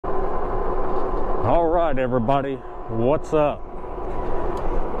Alright everybody, what's up?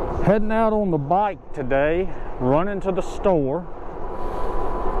 Heading out on the bike today, running to the store.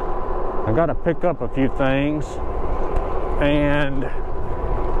 I gotta pick up a few things, and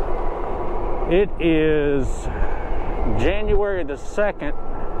it is January the 2nd.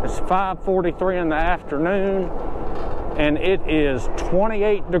 It's 5:43 in the afternoon, and it is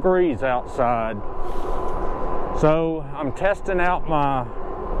 28 degrees outside. So I'm testing out my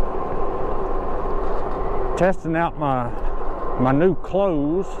new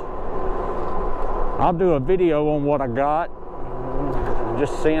clothes. I'll do a video on what I got,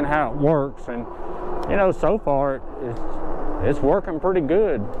 just seeing how it works, and you know, so far it's working pretty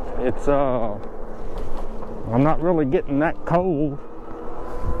good. It's I'm not really getting that cold.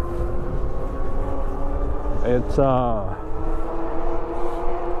 It's I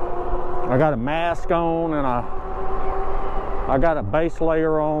got a mask on, and I got a base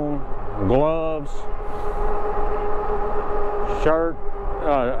layer on, gloves, shirt,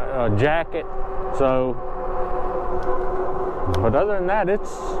 a jacket. So, but other than that,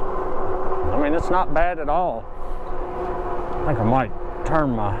 it's not bad at all. I think I might turn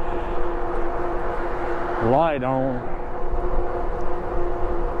my light on.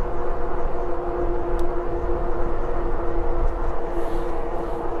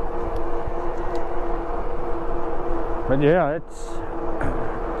 But yeah, it's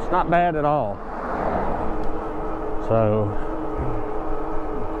not bad at all. So,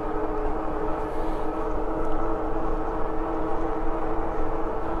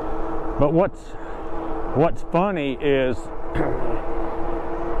 but what's funny is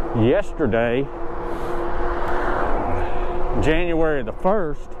yesterday, January the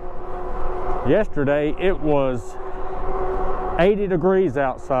 1st, yesterday it was 80 degrees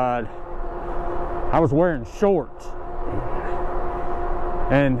outside. I was wearing shorts.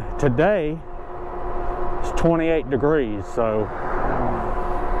 And today it's 28 degrees, so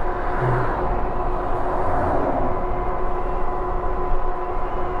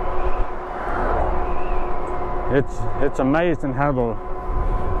it's amazing how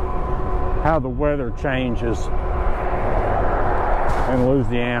the weather changes in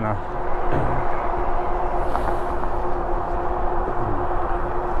Louisiana.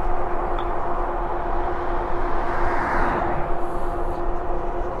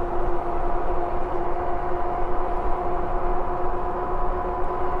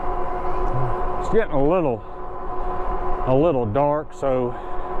 It's getting a little dark, so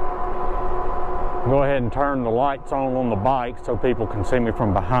go ahead and turn the lights on the bike so people can see me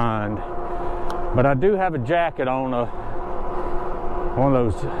from behind. But I do have a jacket on, one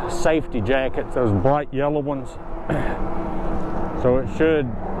of those safety jackets, those bright yellow ones. So it should,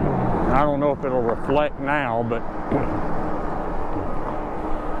 I don't know if it'll reflect now, but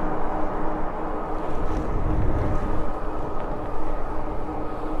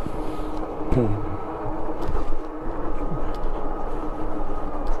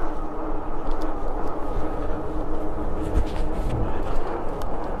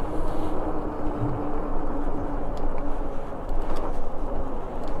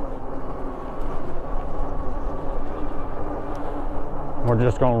we're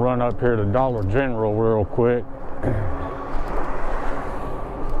just gonna run up here to Dollar General real quick.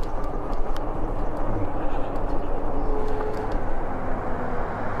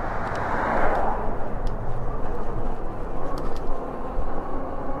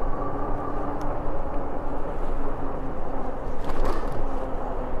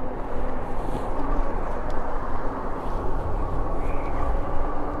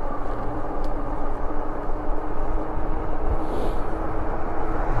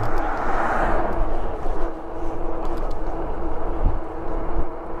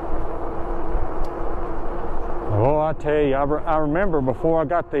 I tell you, I remember before I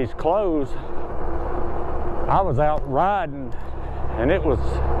got these clothes, I was out riding, and it was,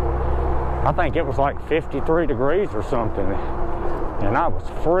 I think it was like 53 degrees or something, and I was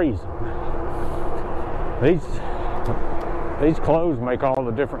freezing. These clothes make all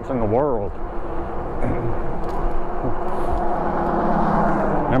the difference in the world.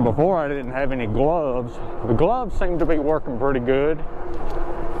 And before I didn't have any gloves. The gloves seem to be working pretty good.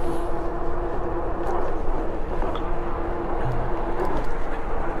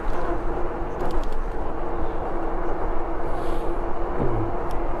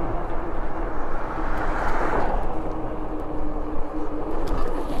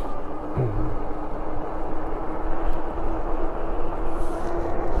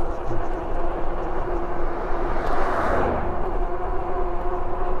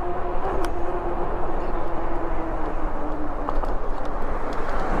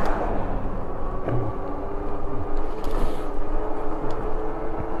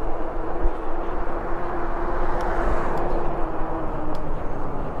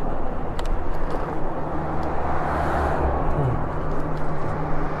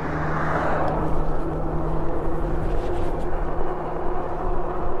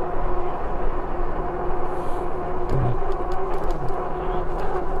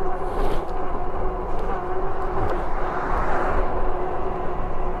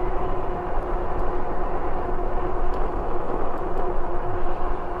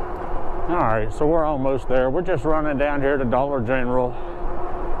 Alright, so we're almost there. We're just running down here to Dollar General.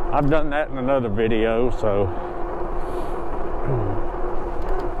 I've done that in another video, so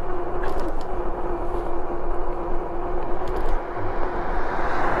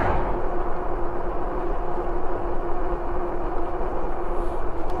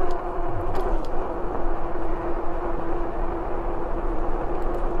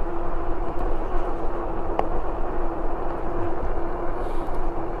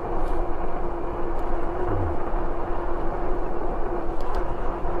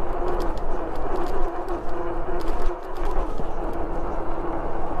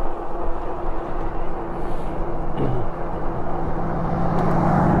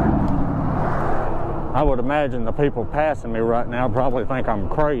I would imagine the people passing me right now probably think I'm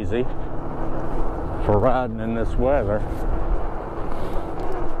crazy for riding in this weather.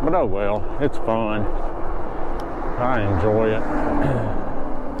 But oh well, it's fun. I enjoy it.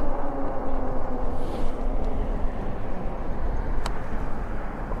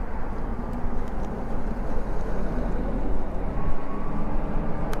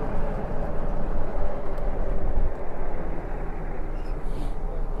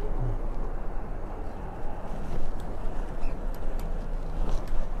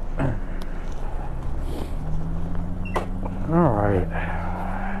 All right.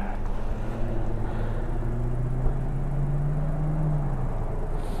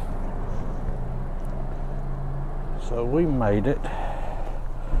 So we made it.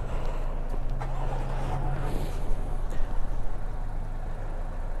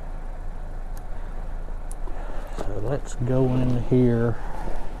 So let's go in here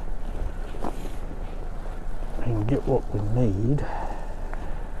and get what we need.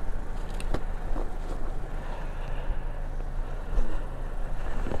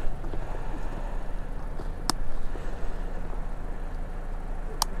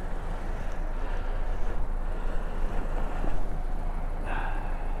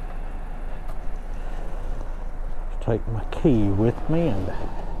 Take my key with me and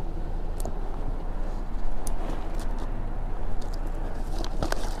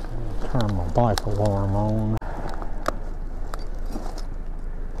turn my bike alarm on.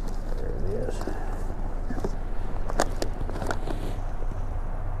 There it is.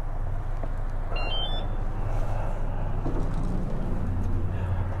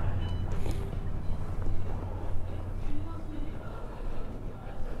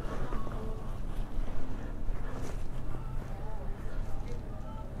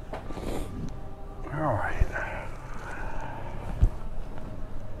 All right.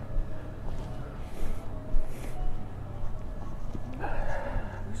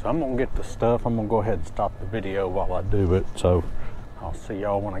 So I'm gonna get the stuff. I'm gonna go ahead and stop the video while I do it. So I'll see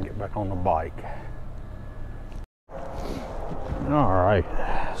y'all when I get back on the bike. All right.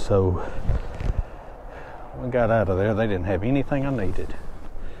 So we got out of there. They didn't have anything I needed.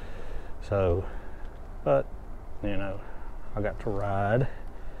 So, but you know, I got to ride.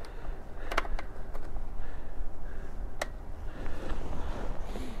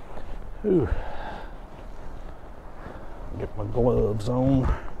 Ooh. Get my gloves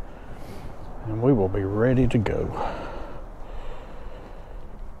on and we will be ready to go.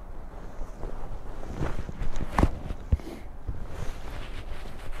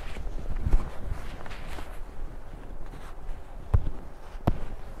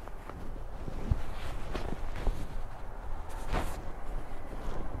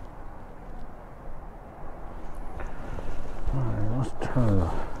 All right, let's turn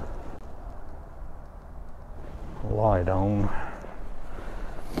the light on.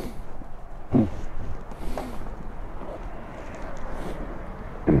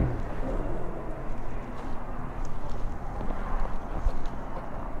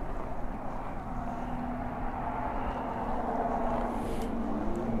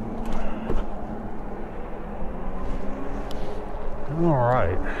 All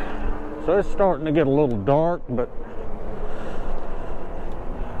right, so it's starting to get a little dark, but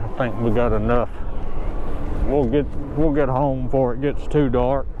I think we got enough. We'll get home before it gets too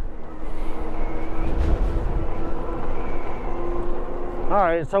dark. All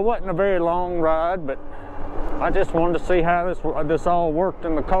right, so it wasn't a very long ride, but I just wanted to see how this all worked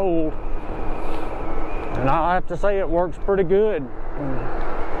in the cold, and I have to say it works pretty good.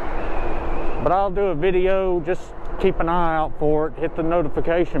 But I'll do a video. Just keep an eye out for it. Hit the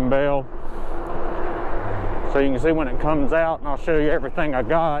notification bell so you can see when it comes out, and I'll show you everything I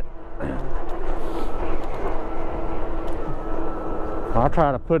got. I'll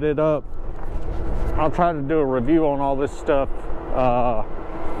try to put it up. I'll try to do a review on all this stuff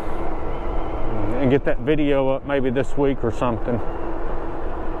and get that video up maybe this week or something.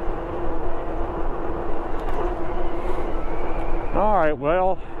 All right,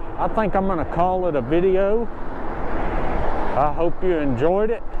 well, I think I'm gonna call it a video. I hope you enjoyed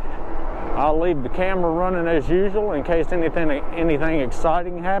it. I'll leave the camera running as usual in case anything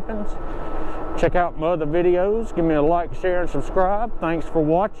exciting happens. Check out my other videos. Give me a like, share, and subscribe. Thanks for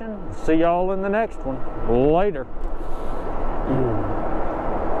watching. See y'all in the next one. Later.